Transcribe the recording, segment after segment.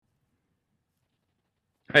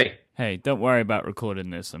Hey. Hey, don't worry about recording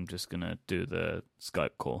this. I'm just gonna do the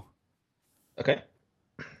Skype call. Okay.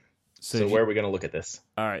 So, So where are we going to look at this?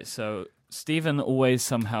 all right. So Stephen always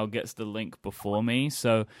somehow gets the link before me.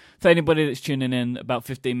 So for anybody that's tuning in, about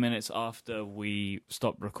 15 minutes after we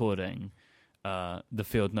stopped recording, the the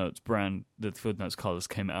Field Notes colors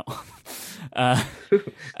came out. uh,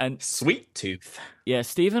 and Sweet Tooth. yeah,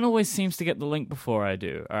 Stephen always seems to get the link before I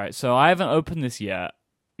do. All right. So I haven't opened this yet.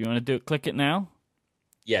 You want to do it? Click it now.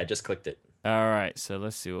 Yeah, just clicked it. All right. So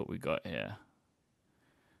let's see what we got here.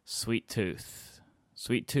 Sweet Tooth.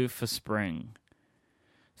 Sweet Tooth for spring.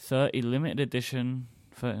 30 limited edition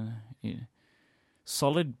for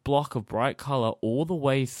solid block of bright color all the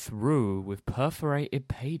way through with perforated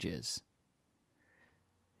pages.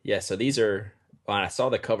 Yeah, so these are, when I saw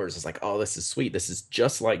the covers, it's like, oh, this is sweet. This is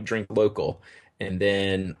just like Drink Local. And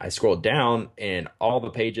then I scrolled down and all the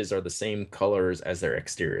pages are the same colors as their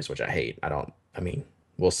exteriors, which I hate. I mean,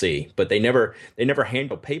 we'll see. But they never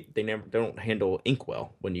handle paper. They don't handle ink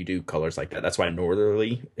well when you do colors like that. That's why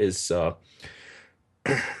Northerly is so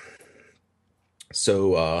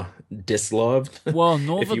disloved, Well,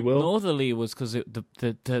 if you will. Northerly was because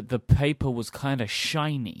the paper was kind of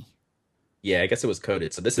shiny. Yeah, I guess it was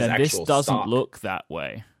coated. So this is Then this actual doesn't stock. look that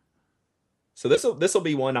way. So this will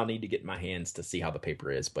be one I'll need to get in my hands to see how the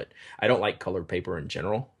paper is. But I don't like colored paper in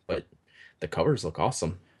general. But the covers look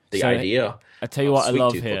awesome. The So idea I tell you of what I Sweet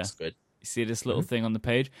love Tooth here. looks good. You see this little Mhm. thing on the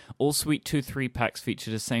page? All Sweet Tooth 3 packs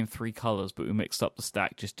feature the same three colors, but we mixed up the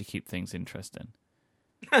stack just to keep things interesting.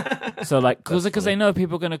 So, like, because That's they funny. know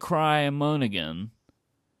people are going to cry and moan again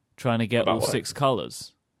trying to get About all what? six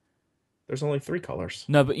colors. There's only three colors.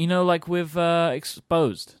 No, but like with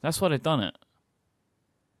Exposed, that's why they've done it.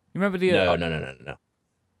 You remember the. No, no, no, no, no.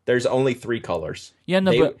 There's only three colors. Yeah,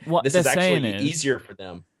 no, They but what This they're is saying actually is. easier for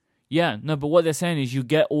them. Yeah, no, but what they're saying is you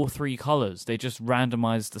get all three colors. They just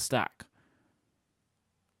randomize the stack.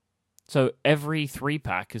 So every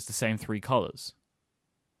 3-pack is the same three colors.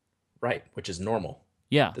 Right, which is normal.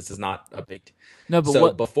 Yeah. This is not a big. No, but So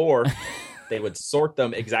what. before they would sort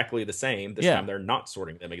them exactly the same. This Yeah, time they're not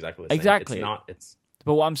sorting them exactly the same. It's exactly. not. It's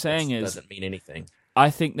But what I'm it saying is, doesn't mean anything. I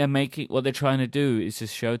think they're making what they're trying to do is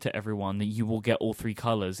just show to everyone that you will get all three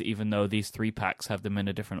colors, even though these 3-packs have them in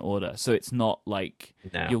a different order. So it's not like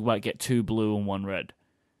No, you'll like get 2 blue and 1 red.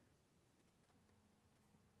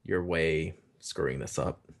 you're way screwing this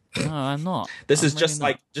up. No, I'm not. This I'm is really just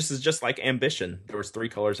not. like Ambition. There was three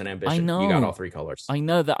colors in I Ambition. You got know. all three colors. I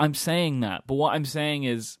know that I'm saying that, but what I'm saying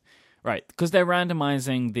is, right, because they're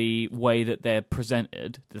randomizing the way that they're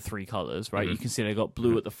presented, the 3 colors, right? Mhm. You can see they got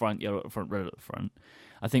blue Mhm. at the front, yellow at the front, red at the front.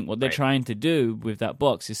 I think what they're Right. trying to do with that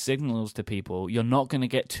box is signals to people you're not going to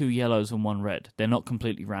get 2 yellows and 1 red. They're not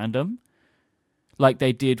completely random, like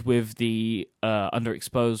they did with the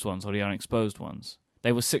underexposed ones or the unexposed ones.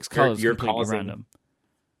 They were 6 colors You're completely causing random.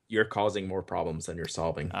 you're causing more problems than you're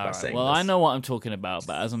solving All by right. saying Well, I this. know what I'm talking about,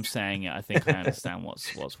 but as I'm saying it, I think I understand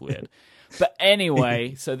what's weird. But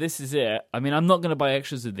anyway, so this is it. I mean, I'm not going to buy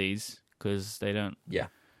extras of these because they don't. Yeah,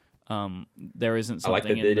 There isn't I like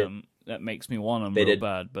something that they in did. them that makes me want them They real did.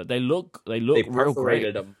 bad. But they look They real great.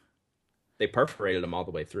 perforated them. They perforated them all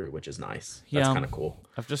the way through, which is nice. That's Yeah, kind of cool,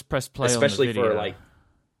 I've just pressed play on the especially for video. like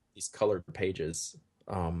these colored pages.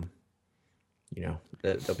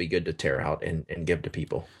 They'll be good to tear out and give to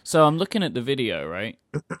people. So I'm looking at the video, right?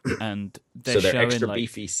 And they're So they're showing extra like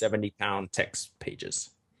beefy 70-pound text pages.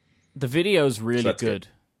 the video is So really that's good. good.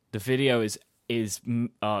 The video is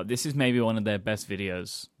this is maybe one of their best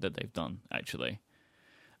videos that they've done actually.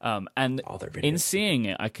 And All their in videos. seeing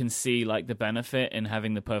it, I can see like the benefit in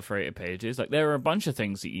having the perforated pages. Like there are a bunch of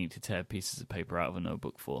things that you need to tear pieces of paper out of a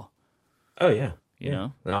notebook for. Oh yeah, You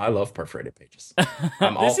know, No, I love perforated pages.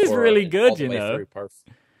 I'm all this is for really it good. all the You way know, through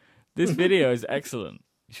this video is excellent.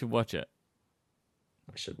 You should watch it.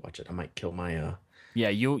 I should watch it. I might kill my Yeah,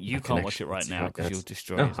 you my can't watch connection. it right Let's see now how because you'll that's.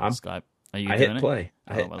 destroy No, his I'm. Skype. Are you I doing hit it? play.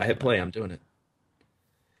 Oh, well, I look hit at that. play. I'm doing it.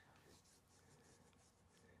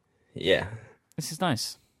 Yeah. This is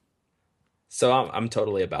nice. So I'm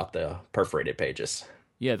totally about the perforated pages.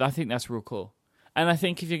 Yeah, I think that's real cool. And I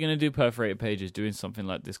think if you're going to do perforated pages, doing something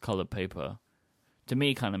like this colored paper, to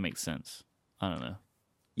me, kind of makes sense. I don't know.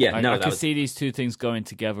 Yeah. I No, can see these two things going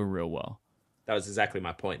together real well. that was exactly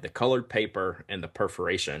my point. The colored paper and the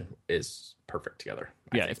perforation is perfect together.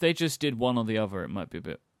 I Yeah, think. if they just did one or the other, it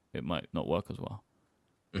might not work as well.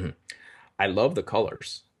 Mhm. I love the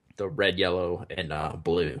colors. The red, yellow, and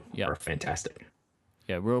blue Yeah. are fantastic.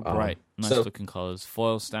 Yeah, real bright, nice So looking colors.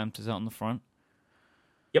 Foil stamped is out on the front.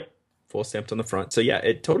 yep, full stamped on the front. So yeah,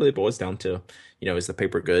 it totally boils down to, is the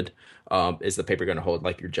paper good? Is the paper going to hold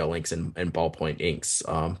like your gel inks and ballpoint inks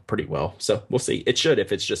pretty well? So we'll see. It should.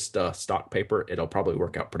 If it's just stock paper, it'll probably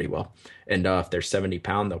work out pretty well. And if they're 70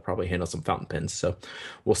 pound, they'll probably handle some fountain pens. So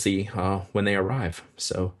we'll see when they arrive.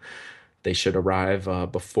 So they should arrive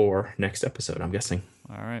before next episode, I'm guessing.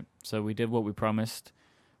 All right. So we did what we promised.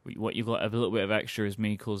 What you got a little bit of extra is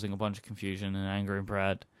me causing a bunch of confusion and anger in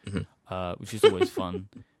Brad, which is always fun.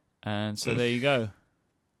 And so there you go.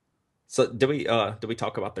 So do we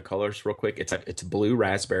talk about the colors real quick? It's blue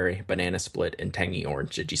raspberry, banana split, and tangy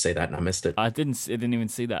orange. Did you say that and I missed it? I didn't even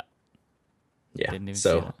see that. Yeah. Didn't even see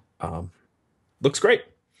So that. looks great.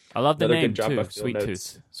 I love the Another name good job too. by Field Sweet Notes.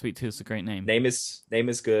 Tooth. Sweet Tooth's a great name. Name is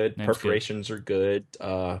good. Name's Perforations are good.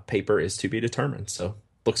 Paper is to be determined. So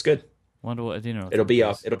looks good. Wonder what a dinner. It'll be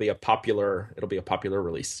a popular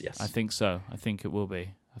release. Yes. I think so. I think it will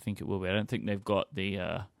be. I don't think they've got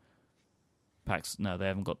the packs. No, they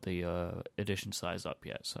haven't got the edition size up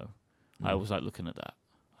yet. So I always like looking at that.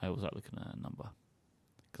 I always like looking at a number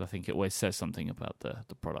because I think it always says something about the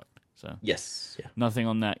product. So Yes. Yeah. nothing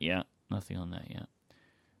on that yet.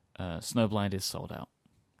 Snowblind is sold out.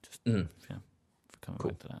 Just for coming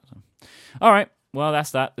back to that. So. All right. Well,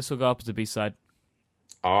 that's that. This will go up as a B-side.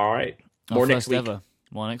 All right. Our More first next week. ever.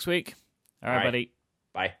 More next week. All right, buddy.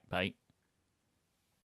 Bye. Bye.